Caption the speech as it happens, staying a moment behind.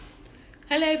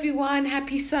Hello, everyone.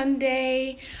 Happy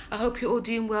Sunday. I hope you're all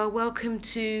doing well. Welcome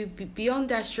to Beyond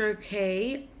Astro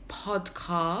K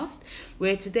podcast,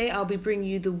 where today I'll be bringing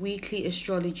you the weekly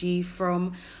astrology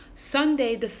from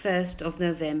Sunday, the 1st of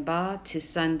November to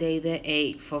Sunday, the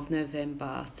 8th of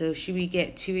November. So, should we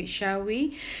get to it, shall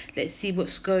we? Let's see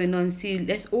what's going on.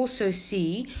 Let's also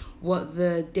see what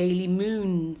the daily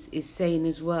moons is saying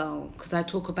as well, because I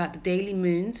talk about the daily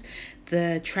moons,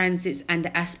 the transits and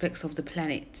the aspects of the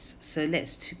planets. So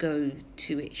let's go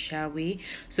to it, shall we?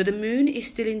 So the moon is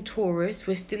still in Taurus.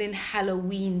 We're still in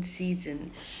Halloween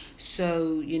season.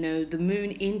 So, the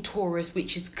moon in Taurus,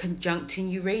 which is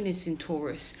conjuncting Uranus in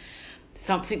Taurus.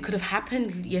 Something could have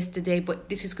happened yesterday, but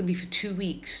this is going to be for 2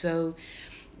 weeks. So,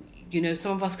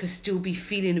 some of us could still be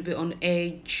feeling a bit on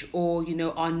edge, or,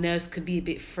 our nerves could be a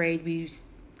bit frayed. We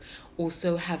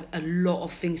also have a lot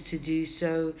of things to do.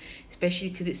 So especially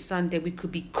because it's Sunday, we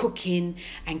could be cooking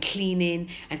and cleaning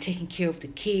and taking care of the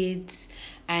kids,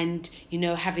 and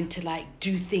having to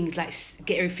do things like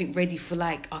get everything ready for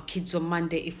our kids on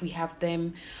Monday if we have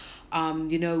them.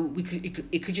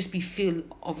 It could just be feel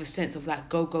of a sense of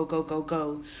go go go go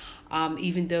go.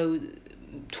 Even though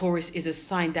Taurus is a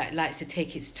sign that likes to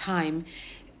take its time,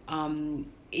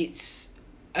 it's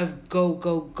of go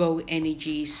go go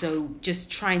energy. So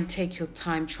just try and take your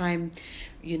time, try and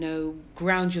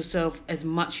ground yourself as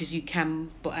much as you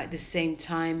can, but at the same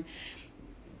time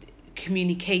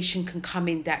communication can come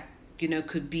in that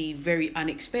could be very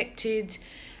unexpected,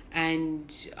 and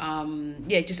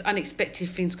just unexpected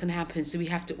things can happen. So we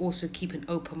have to also keep an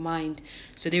open mind.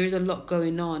 So there is a lot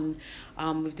going on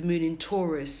with the moon in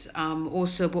Taurus.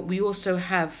 But we also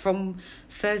have from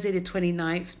Thursday the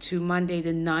 29th to Monday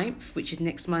the 9th, which is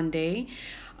next Monday,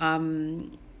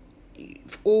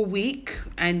 all week,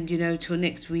 and till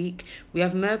next week, we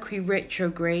have Mercury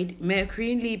retrograde,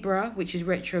 Mercury in Libra, which is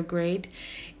retrograde.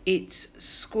 It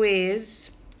squares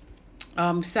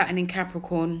Saturn in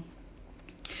Capricorn.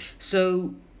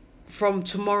 So from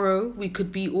tomorrow, we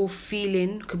could be all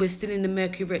feeling, because we're still in the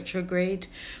Mercury retrograde,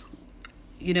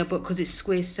 but because it's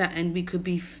square Saturn, we could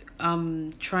be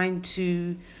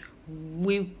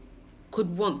we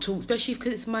could want to, especially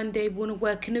because it's Monday, we want to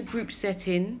work in a group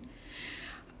setting.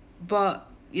 But,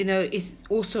 it's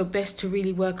also best to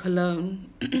really work alone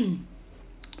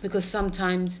because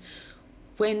sometimes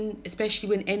especially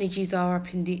when energies are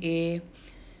up in the air,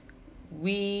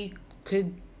 we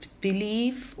could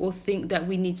believe or think that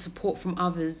we need support from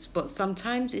others, but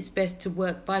sometimes it's best to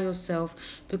work by yourself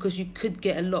because you could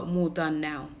get a lot more done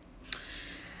now.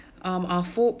 Our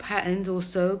thought patterns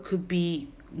also could be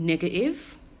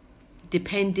negative,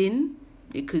 depending.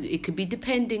 It could be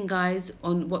depending, guys,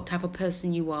 on what type of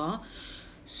person you are.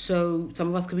 So some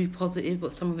of us could be positive,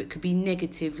 but some of it could be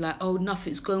negative, like, oh,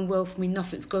 nothing's going well for me,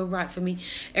 nothing's going right for me,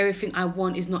 everything I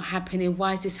want is not happening,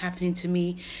 why is this happening to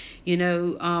me?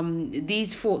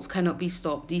 These thoughts cannot be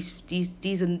stopped. This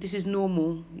is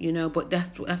normal, but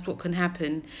that's what can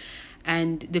happen.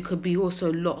 And there could be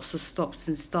also lots of stops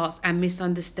and starts and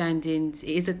misunderstandings.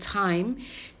 It is a time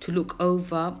to look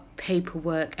over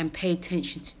paperwork and pay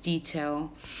attention to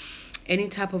detail. Any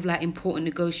type of important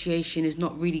negotiation is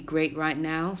not really great right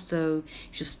now. So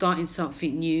if you're starting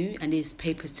something new and there's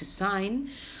papers to sign,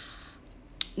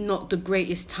 not the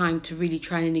greatest time to really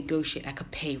try and negotiate a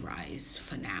pay rise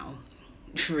for now.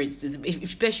 For instance,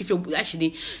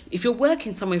 especially if you're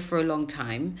working somewhere for a long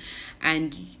time,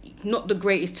 and not the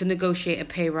greatest to negotiate a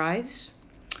pay rise.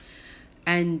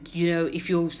 And if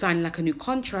you're signing a new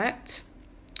contract,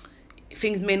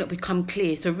 things may not become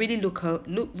clear. So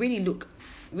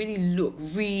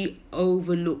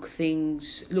overlook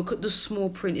things. Look at the small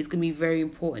print. It's going to be very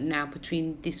important now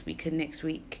between this week and next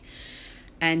week.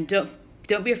 And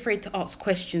don't be afraid to ask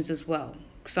questions as well.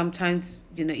 Sometimes,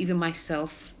 even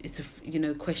myself, it's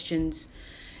questions,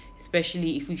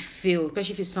 especially if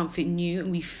it's something new and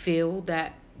we feel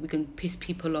that we can piss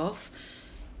people off.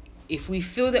 If we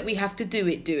feel that we have to do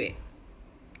it.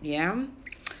 Yeah.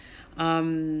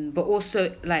 But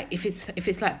also if it's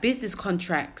business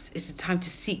contracts, it's a time to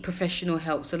seek professional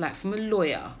help. So from a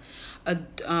lawyer,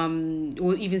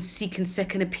 or even seeking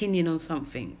second opinion on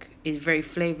something is very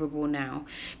favorable now.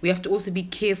 We have to also be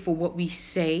careful what we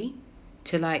say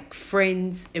to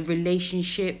friends, a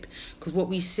relationship, because what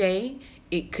we say,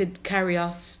 it could carry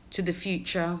us to the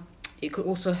future. It could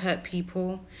also hurt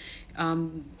people,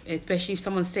 especially if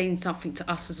someone's saying something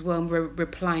to us as well and we're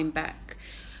replying back.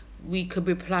 We could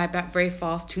reply back very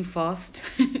fast, too fast.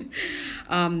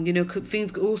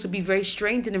 Things could also be very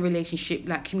strained in a relationship,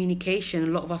 like communication.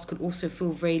 A lot of us could also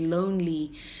feel very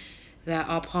lonely, that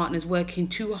our partner's working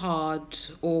too hard,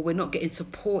 or we're not getting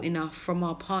support enough from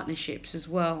our partnerships as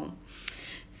well.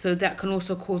 So that can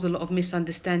also cause a lot of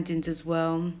misunderstandings as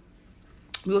well.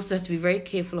 We also have to be very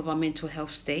careful of our mental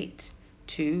health state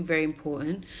too, very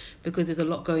important, because there's a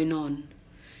lot going on,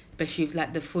 especially with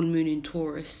like the full moon in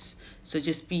Taurus. So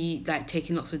just be like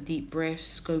taking lots of deep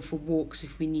breaths, going for walks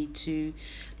if we need to,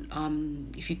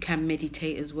 if you can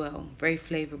meditate as well, very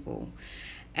flavorable.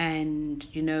 And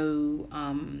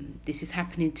this is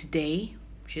happening today,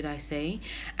 should I say.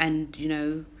 And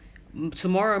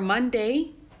tomorrow,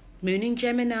 Monday, moon in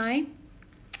Gemini.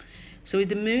 So with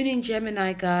the moon in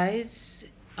Gemini, guys,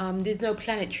 there's no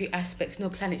planetary aspects, no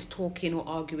planets talking or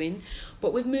arguing.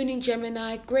 But with moon in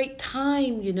Gemini, great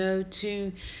time,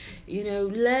 to,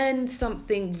 learn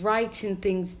something, writing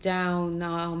things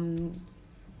down.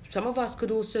 Some of us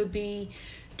could also be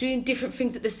doing different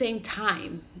things at the same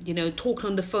time,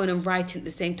 talking on the phone and writing at the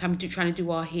same time, trying to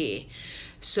do our hair.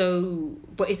 So,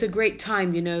 but it's a great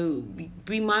time,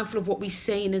 be mindful of what we're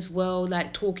saying as well,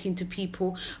 like talking to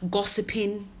people,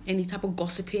 gossiping, any type of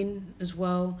gossiping as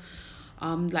well,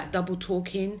 like double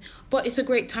talking. But it's a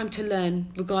great time to learn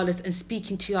regardless, and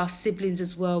speaking to our siblings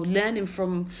as well, learning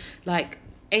from like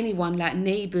anyone, like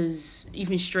neighbors,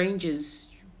 even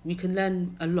strangers. We can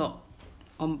learn a lot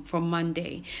from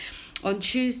Monday. On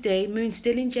Tuesday, moon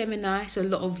still in Gemini, so a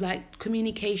lot of like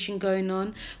communication going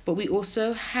on. But we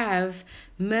also have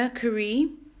Mercury,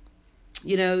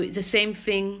 the same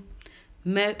thing.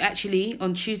 Actually,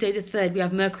 on Tuesday the 3rd, we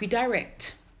have Mercury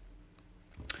direct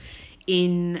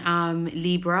in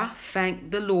Libra, thank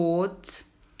the Lord.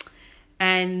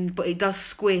 But it does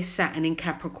square Saturn in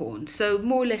Capricorn. So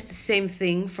more or less the same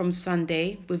thing from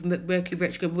Sunday with Mercury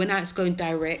retrograde. When it's going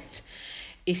direct,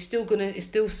 it's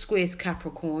still squares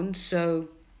Capricorn. So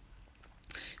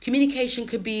communication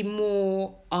could be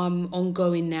more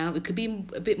ongoing now. It could be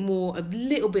a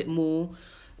little bit more.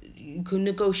 You can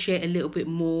negotiate a little bit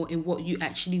more in what you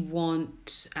actually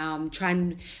want. Try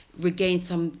and regain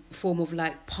some form of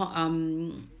like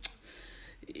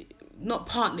not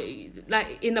partner,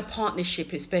 like in a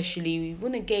partnership especially, we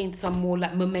want to gain some more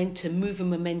like moving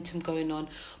momentum going on.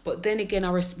 But then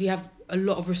again, we have a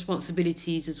lot of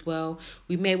responsibilities as well.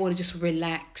 We may want to just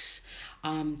relax,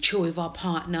 chill with our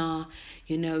partner,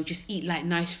 just eat like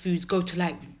nice foods, go to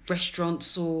like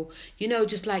restaurants, or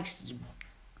just like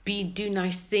do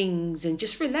nice things and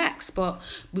just relax. But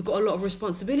we've got a lot of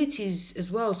responsibilities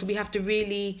as well, so we have to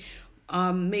really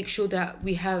make sure that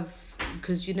we have,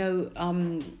 because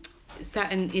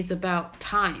Saturn is about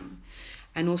time,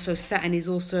 and also Saturn is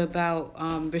also about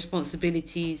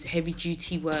responsibilities, heavy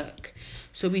duty work.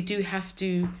 So we do have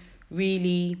to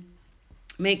really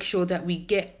make sure that we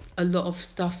get a lot of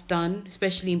stuff done,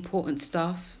 especially important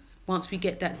stuff. Once we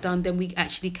get that done, then we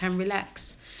actually can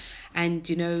relax. And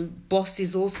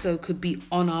bosses also could be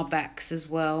on our backs as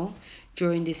well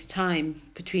during this time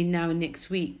between now and next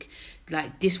week.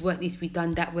 Like, this work needs to be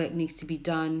done, that work needs to be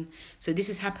done. So this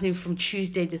is happening from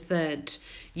Tuesday the 3rd.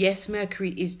 Yes,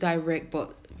 Mercury is direct,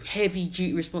 but heavy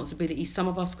duty responsibility. Some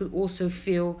of us could also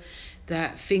feel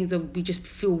that we just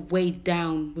feel weighed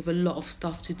down with a lot of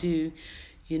stuff to do,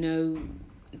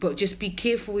 But just be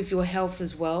careful with your health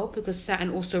as well, because Saturn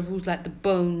also rules like the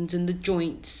bones and the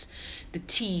joints, the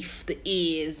teeth, the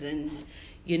ears, and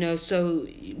so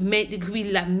it could be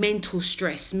like mental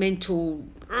stress, so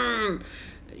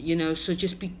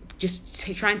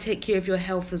try and take care of your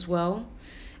health as well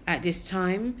at this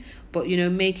time. But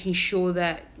making sure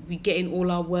that we're getting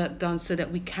all our work done so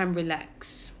that we can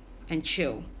relax and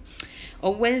chill.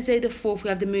 On Wednesday the 4th, we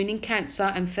have the moon in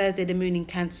Cancer, and Thursday the moon in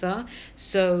Cancer.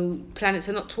 So planets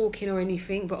are not talking or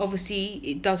anything, but obviously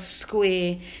it does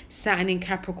square Saturn in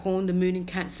Capricorn. The moon in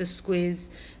Cancer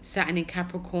squares Saturn in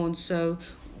Capricorn. So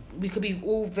we could be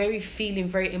all feeling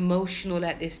very emotional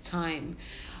at this time.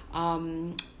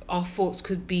 Our thoughts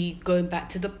could be going back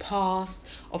to the past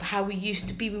of how we used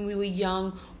to be when we were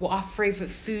young, what our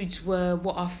favourite foods were,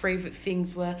 what our favourite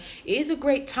things were. It is a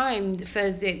great time,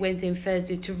 Wednesday and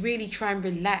Thursday, to really try and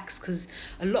relax, because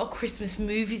a lot of Christmas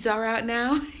movies are out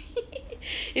now.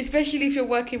 Especially if you're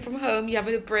working from home, you're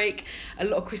having a break. A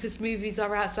lot of Christmas movies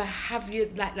are out, so have your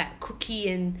like cookie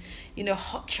and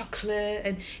hot chocolate,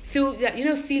 and feel that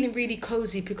feeling really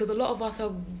cozy, because a lot of us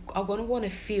are gonna want to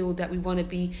feel that we want to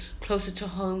be closer to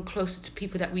home, closer to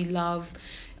people that we love,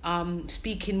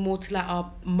 speaking more to like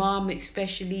our mom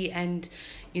especially. And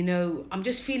I'm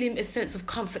just feeling a sense of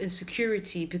comfort and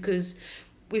security, because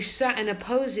with Saturn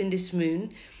opposing this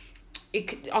moon,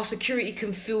 our security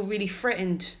can feel really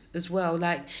threatened as well.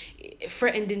 Like,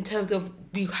 threatened in terms of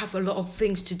we have a lot of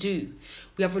things to do.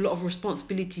 We have a lot of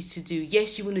responsibilities to do.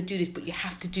 Yes, you want to do this, but you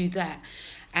have to do that.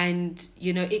 And,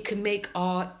 it can make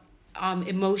our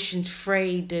emotions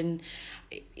frayed, and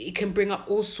it can bring up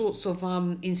all sorts of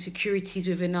insecurities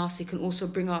within us. It can also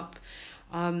bring up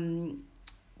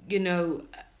you know,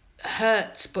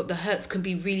 hurts, but the hurts can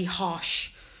be really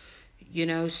harsh, you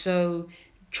know. So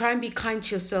try and be kind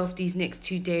to yourself these next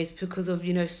 2 days because of,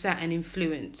 you know, Saturn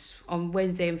influence on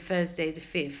Wednesday and Thursday the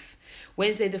 5th.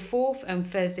 Wednesday the 4th and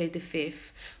Thursday the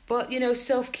 5th. But, you know,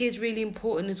 self-care is really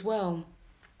important as well.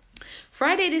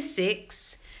 Friday the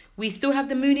 6th, we still have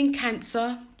the moon in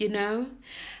Cancer, you know,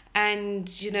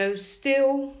 and, you know,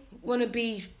 still want to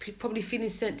be probably feeling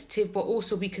sensitive, but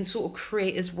also we can sort of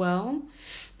create as well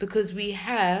because we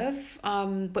have,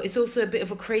 but it's also a bit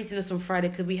of a craziness on Friday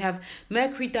because we have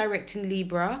Mercury direct in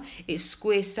Libra, it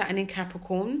squares Saturn in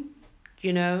Capricorn,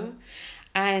 you know,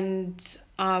 and,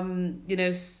 you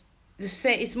know, the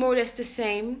same, it's more or less the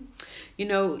same, you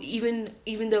know. Even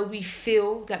though we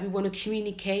feel that we want to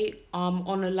communicate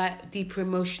on a like deeper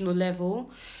emotional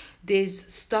level,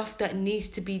 there's stuff that needs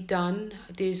to be done.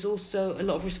 There's also a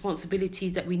lot of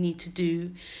responsibilities that we need to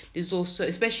do. There's also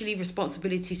especially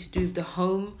responsibilities to do with the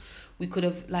home. We could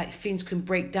have like things can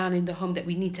break down in the home that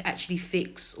we need to actually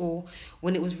fix, or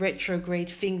when it was retrograde,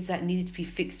 things that needed to be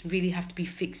fixed really have to be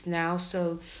fixed now.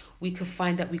 So we could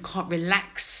find that we can't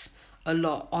relax a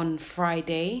lot on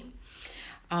Friday.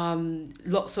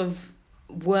 Lots of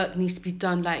work needs to be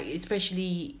done, like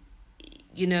especially,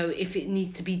 you know, if it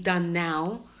needs to be done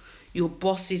now, your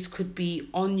bosses could be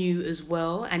on you as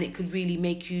well, and it could really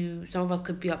make you, some of us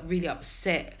could be really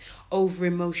upset, over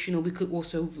emotional. We could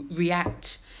also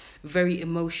react very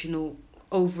emotional,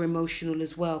 over emotional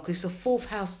as well, because it's a fourth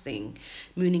house thing,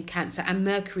 moon in Cancer and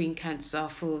Mercury in Cancer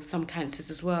for some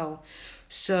cancers as well.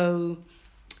 So,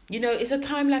 you know, it's a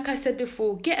time, like I said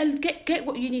before, get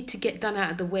what you need to get done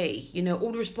out of the way. You know,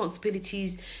 all the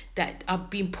responsibilities that are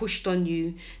being pushed on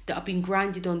you, that are being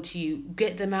grinded onto you,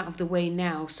 get them out of the way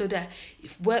now, so that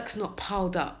if work's not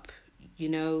piled up, you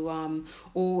know,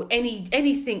 or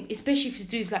anything, especially if it's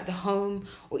to do with like the home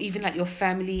or even like your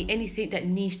family, anything that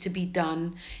needs to be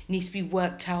done, needs to be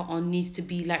worked out on, needs to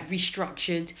be like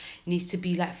restructured, needs to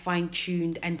be like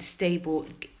fine-tuned and stable.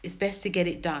 It's best to get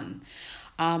it done.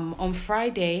 On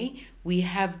Friday, we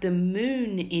have the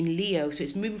moon in Leo. So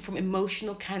it's moving from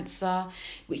emotional Cancer,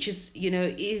 which is, you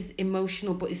know, is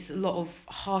emotional, but it's a lot of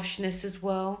harshness as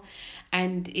well.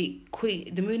 And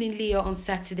the moon in Leo on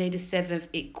Saturday the 7th,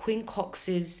 it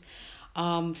quincunxes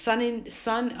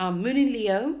moon in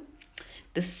Leo,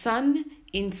 the sun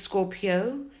in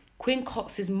Scorpio,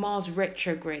 quincunxes Mars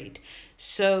retrograde.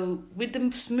 So with the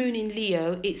moon in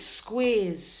Leo, it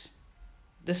squares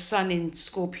the sun in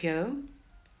Scorpio.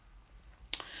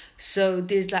 So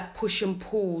there's that push and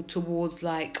pull towards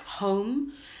like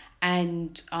home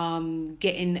and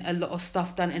getting a lot of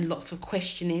stuff done, and lots of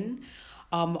questioning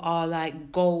are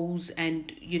like goals.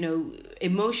 And, you know,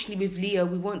 emotionally with Leo,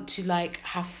 we want to like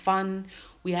have fun.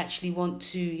 We actually want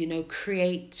to, you know,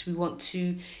 create. We want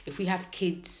to, if we have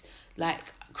kids,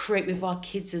 like create with our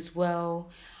kids as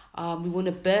well. We want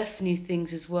to birth new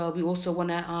things as well. We also want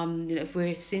to, you know, if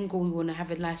we're single, we want to have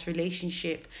a nice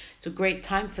relationship. It's a great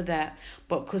time for that.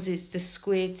 But because it's the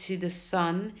square to the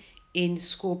sun in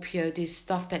Scorpio, there's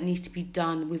stuff that needs to be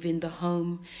done within the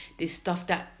home. There's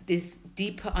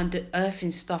deeper under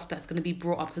earthing stuff that's going to be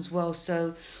brought up as well.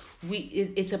 So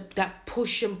it's that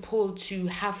push and pull to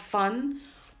have fun,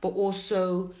 but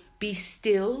also be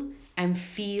still and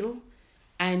feel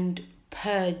and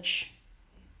purge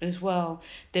as well.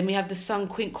 Then we have the sun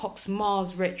quincunx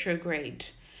Mars retrograde.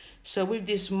 So with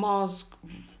this Mars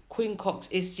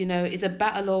quincunx, is, you know, it's a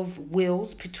battle of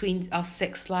wills between our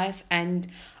sex life and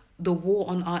the war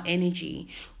on our energy.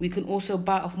 We can also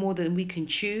bite off more than we can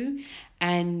chew,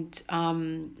 and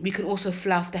we can also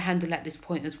fly off the handle at this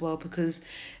point as well, because,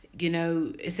 you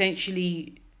know,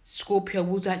 essentially Scorpio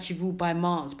was actually ruled by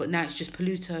Mars, but now it's just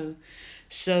Pluto.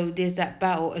 So there's that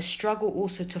battle, a struggle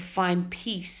also to find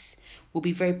peace will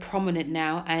be very prominent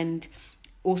now, and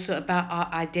also about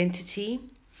our identity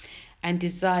and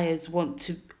desires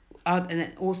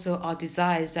and also our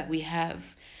desires that we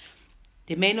have.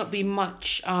 There may not be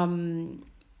much,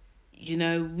 you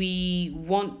know, we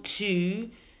want to,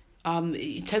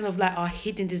 in terms of like our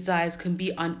hidden desires can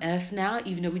be unearthed now,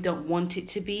 even though we don't want it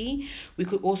to be. We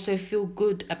could also feel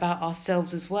good about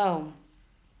ourselves as well.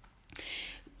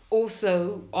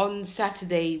 Also on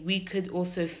Saturday, we could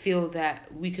also feel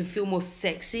that we can feel more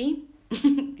sexy.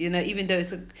 You know, even though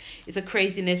it's a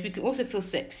craziness, we can also feel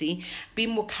sexy, be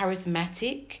more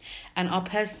charismatic, and our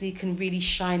personality can really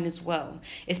shine as well,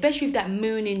 especially with that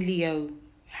moon in Leo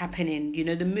happening. You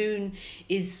know, the moon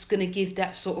is going to give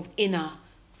that sort of inner,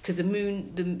 because the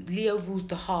Leo rules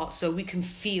the heart, so we can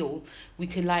feel, we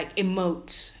can like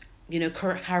emote,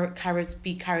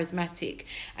 be charismatic,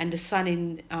 and the sun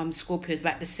in Scorpio is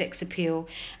about the sex appeal,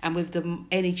 and with the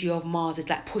energy of Mars, it's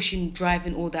like pushing,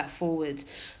 driving all that forward.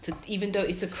 So even though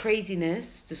it's a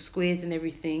craziness, the squares and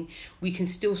everything, we can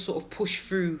still sort of push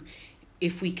through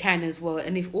if we can as well,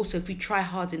 and if we try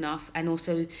hard enough, and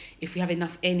also if we have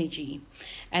enough energy.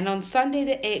 And on Sunday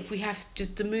the 8th, we have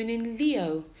just the moon in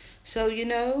Leo, so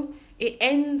it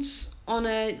ends on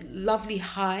a lovely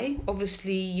high.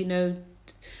 Obviously,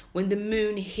 when the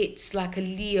moon hits like a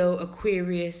Leo,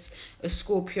 Aquarius, a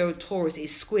Scorpio, a Taurus, it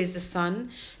squares the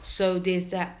sun. So there's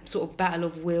that sort of battle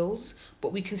of wills,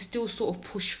 but we can still sort of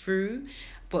push through.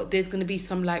 But there's going to be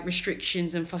some like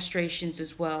restrictions and frustrations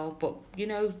as well. But, you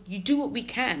do what we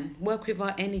can. Work with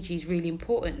our energy is really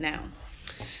important now.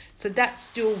 So that's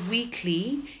still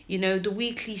weekly. The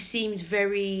weekly seems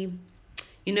very...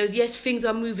 yes, things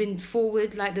are moving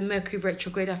forward, like the Mercury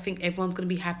retrograde, I think everyone's going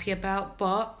to be happy about,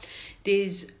 but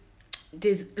there's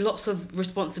lots of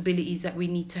responsibilities that we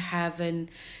need to have, and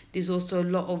there's also a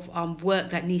lot of work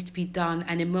that needs to be done,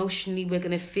 and emotionally we're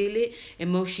going to feel it.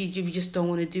 Emotionally we just don't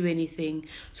want to do anything.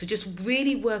 So just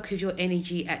really work with your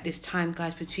energy at this time,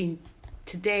 guys, between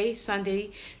today,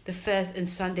 Sunday the 1st, and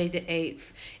Sunday the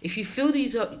 8th. If you feel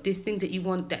these are the things that you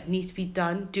want that needs to be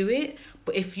done, do it.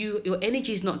 But if your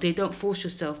energy is not there, don't force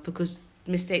yourself, because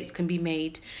mistakes can be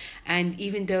made. And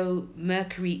even though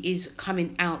Mercury is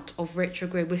coming out of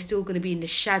retrograde, we're still going to be in the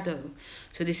shadow.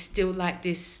 So there's still like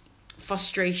this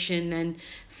frustration and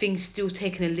things still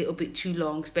taking a little bit too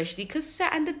long, especially because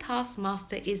Saturn the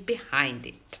taskmaster is behind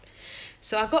it.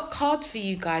 So I got cards for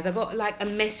you guys. I got like a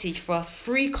message for us.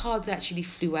 3 cards actually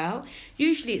flew out.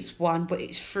 Usually it's 1, but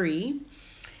it's 3.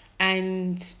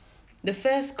 And the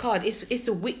first card is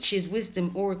a Witch's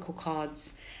Wisdom Oracle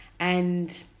cards.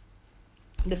 And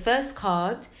the first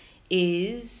card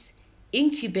is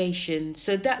incubation.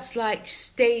 So that's like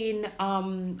staying,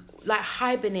 like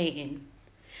hibernating.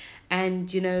 And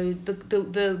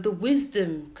the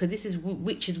wisdom, because this is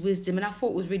Witch's Wisdom, and I thought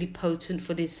it was really potent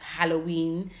for this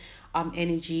Halloween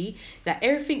energy, that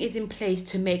everything is in place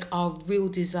to make our real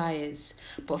desires,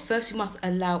 but first we must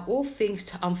allow all things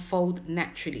to unfold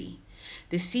naturally.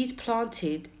 The seeds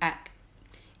planted at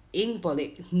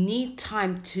Ingbolik need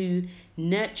time to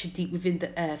nurture deep within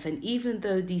the earth, and even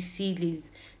though these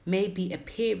seedlings may be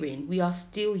appearing, we are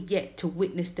still yet to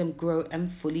witness them grow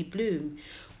and fully bloom.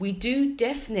 We do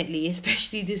definitely,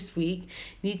 especially this week,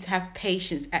 need to have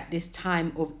patience at this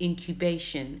time of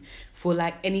incubation for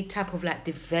like any type of like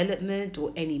development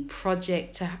or any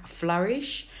project to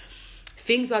flourish.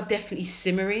 Things are definitely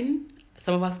simmering.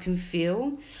 Some of us can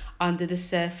feel under the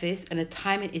surface, and the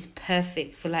timing is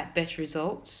perfect for like best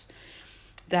results.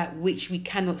 That which we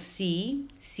cannot see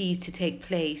sees to take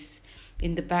place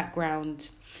in the background.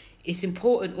 It's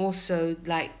important also,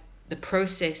 like the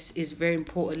process is very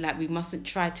important. Like we mustn't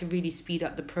try to really speed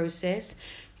up the process.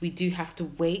 We do have to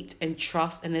wait and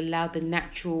trust and allow the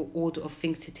natural order of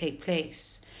things to take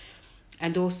place.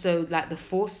 And also like the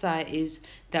foresight is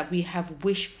that we have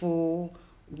wish or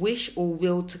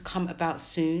will to come about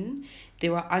soon.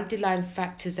 There are underlying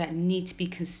factors that need to be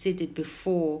considered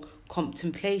before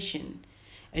contemplation.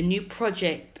 A new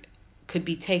project could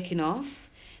be taken off.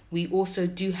 We also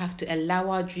do have to allow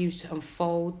our dreams to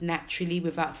unfold naturally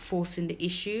without forcing the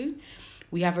issue.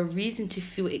 We have a reason to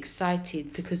feel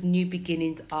excited because new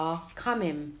beginnings are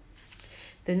coming.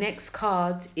 The next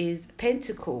card is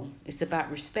Pentacle. It's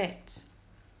about respect.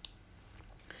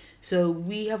 So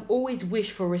we have always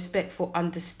wished for respectful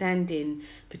understanding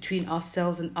between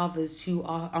ourselves and others who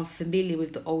are unfamiliar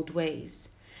with the old ways.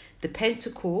 The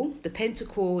pentacle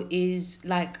is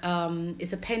like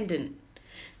it's a pendant.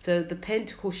 So the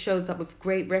pentacle shows up with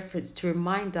great reference to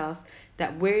remind us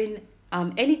that wearing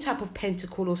any type of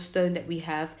pentacle or stone that we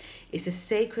have is a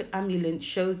sacred amulet,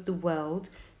 shows the world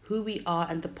who we are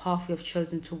and the path we have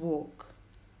chosen to walk.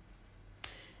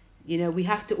 We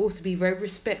have to also be very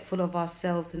respectful of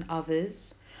ourselves and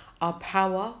others. Our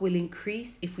power will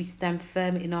increase if we stand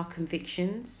firm in our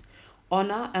convictions.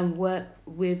 Honor and work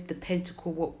with the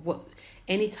pentacle, what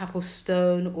any type of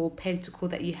stone or pentacle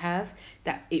that you have,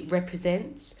 that it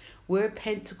represents. Wear a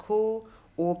pentacle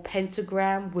or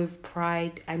pentagram with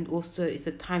pride, and also it's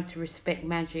a time to respect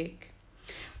magic.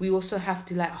 We also have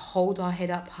to like hold our head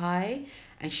up high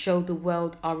and show the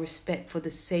world our respect for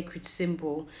the sacred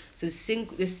symbol. So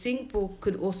the symbol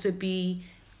could also be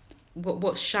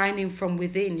what's shining from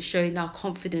within, showing our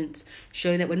confidence,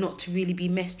 showing that we're not to really be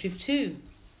messed with too.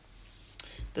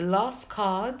 The last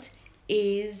card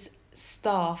is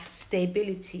Staff,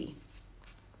 Stability.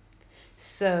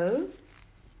 So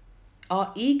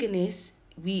our eagerness,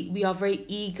 we are very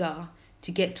eager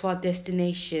to get to our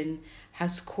destination.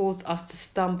 has caused us to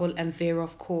stumble and veer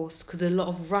off course, because a lot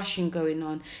of rushing going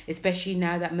on, especially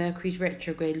now that Mercury's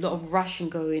retrograde, a lot of rushing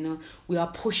going on. We are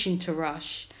pushing to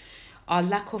rush. Our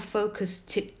lack of focus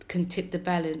can tip the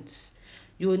balance.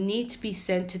 Your need to be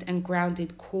centered and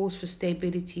grounded calls for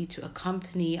stability to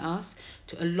accompany us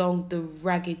along the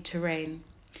rugged terrain.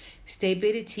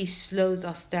 Stability slows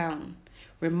us down,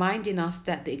 reminding us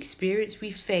that the experience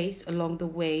we face along the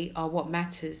way are what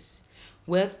matters.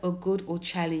 Whether good or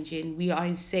challenging, we are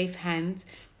in safe hands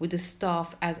with the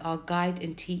staff as our guide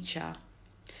and teacher.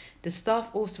 The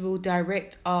staff also will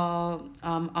direct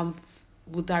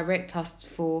us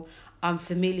for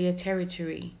unfamiliar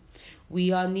territory.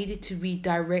 We are needed to be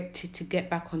directed to get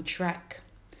back on track.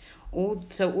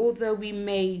 Also, although it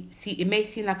may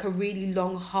seem like a really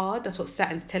long, hard, that's what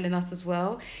Saturn's telling us as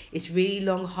well. It's really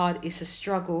long, hard, it's a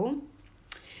struggle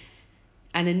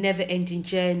and a never ending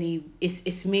journey.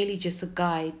 It's merely just a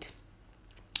guide.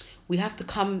 We have to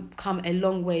come a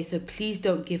long way, so please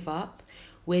don't give up.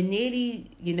 We're nearly,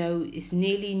 it's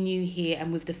nearly new here,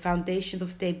 and with the foundations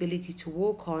of stability to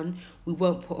walk on, we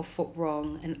won't put a foot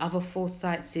wrong. And other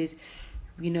foresights is,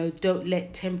 don't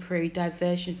let temporary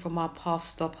diversion from our path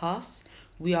stop us.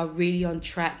 We are really on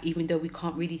track, even though we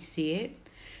can't really see it.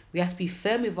 We have to be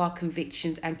firm with our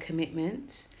convictions and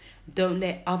commitments. Don't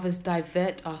let others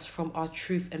divert us from our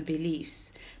truth and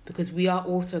beliefs, because we are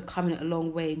also coming a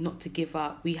long way. Not to give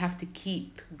up. We have to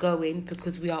keep going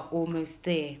because we are almost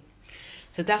there.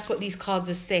 So that's what these cards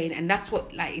are saying, and that's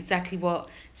what exactly what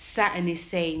Saturn is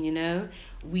saying.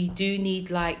 We do need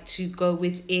to go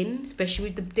within, especially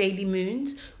with the daily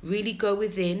moons. Really go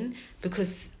within,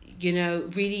 because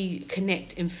really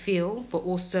connect and feel, but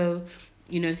also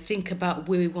think about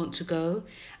where we want to go.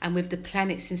 And with the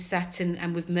planets in Saturn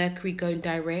and with Mercury going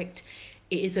direct,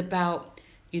 it is about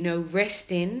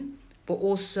resting, but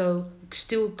also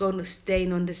still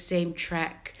staying on the same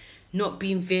track, not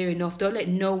being veering off. Don't let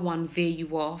no one veer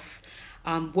you off.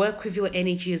 Work with your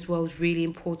energy as well is really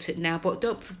important now, but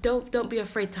don't be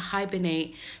afraid to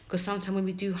hibernate, because sometimes when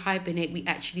we do hibernate,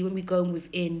 when we go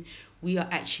within, we are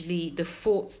actually, the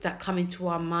thoughts that come into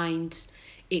our minds,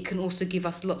 it can also give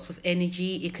us lots of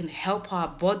energy. It can help our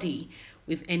body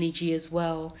with energy as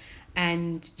well.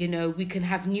 And we can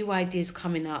have new ideas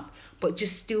coming up, but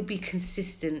just still be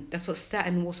consistent. That's what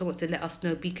Saturn also wants to let us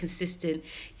know. Be consistent.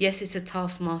 Yes, it's a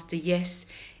taskmaster. Yes,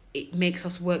 it makes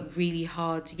us work really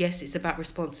hard. Yes, it's about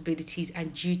responsibilities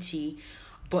and duty,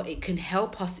 but it can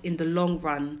help us in the long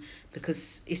run,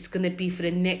 because it's going to be for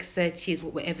the next 30 years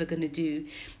what we're ever going to do.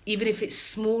 Even if it's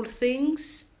small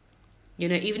things,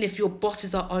 even if your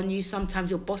bosses are on you, sometimes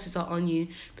your bosses are on you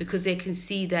because they can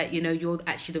see that, you're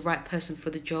actually the right person for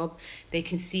the job. They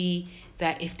can see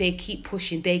that if they keep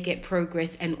pushing, they get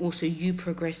progress, and also you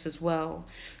progress as well.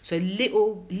 So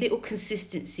little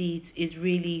consistency is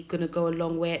really going to go a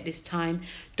long way at this time.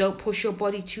 Don't push your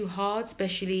body too hard,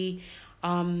 especially,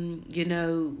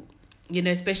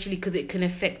 especially because it can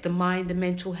affect the mind, the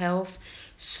mental health.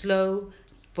 Slow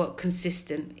but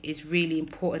consistent is really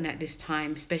important at this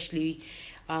time, especially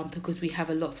because we have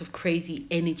a lots of crazy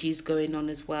energies going on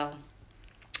as well.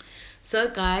 So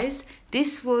guys,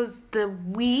 this was the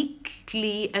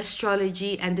weekly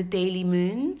astrology and the daily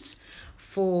moons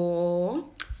for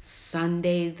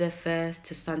Sunday the 1st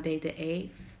to Sunday the 8th.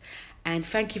 And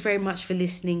thank you very much for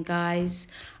listening, guys.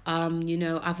 I'm going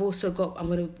to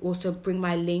also bring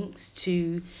my links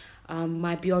to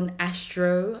my Beyond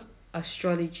Astrology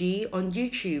on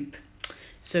YouTube.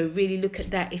 So really look at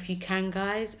that if you can,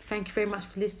 guys. Thank you very much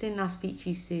for listening. I'll speak to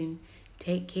you soon.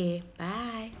 Take care.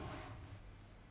 Bye.